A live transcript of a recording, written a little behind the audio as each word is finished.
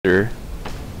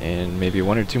in maybe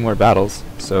 1 or 2 more battles,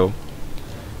 so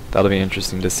that'll be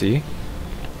interesting to see.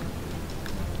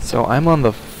 So I'm on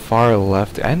the far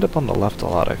left. I end up on the left a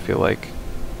lot, I feel like.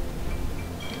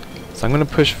 So I'm going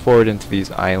to push forward into these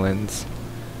islands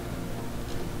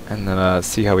and then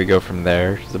see how we go from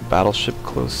there. There's a battleship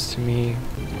close to me.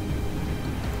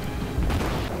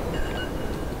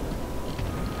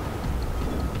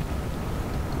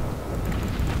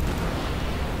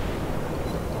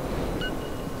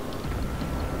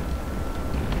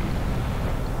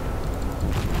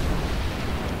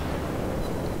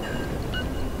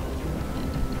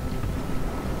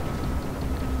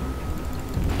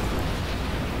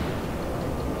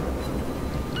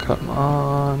 Come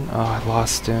on. Oh, I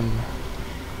lost him.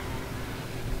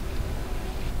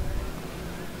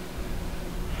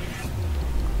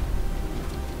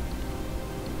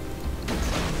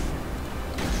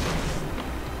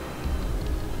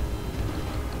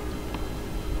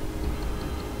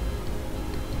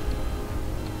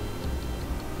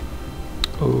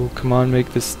 Oh, come on,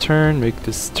 make this turn, make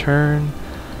this turn.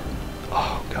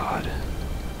 Oh, God.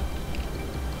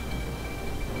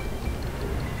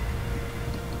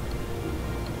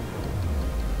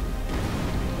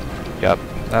 Yep,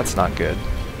 that's not good.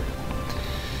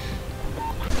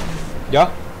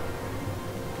 Yeah.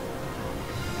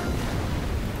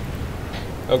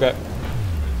 Okay.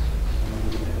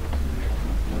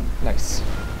 Nice.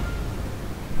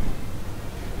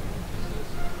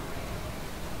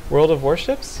 World of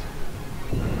Warships?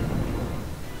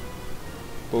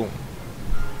 Boom.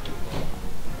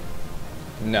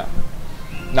 No.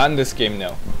 Not in this game,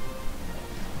 no.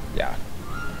 Yeah.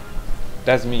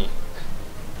 That's me.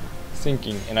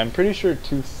 Sinking, and I'm pretty sure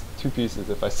two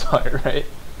pieces if I saw it right.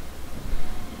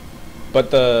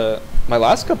 But my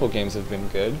last couple games have been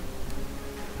good.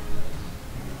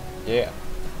 Yeah.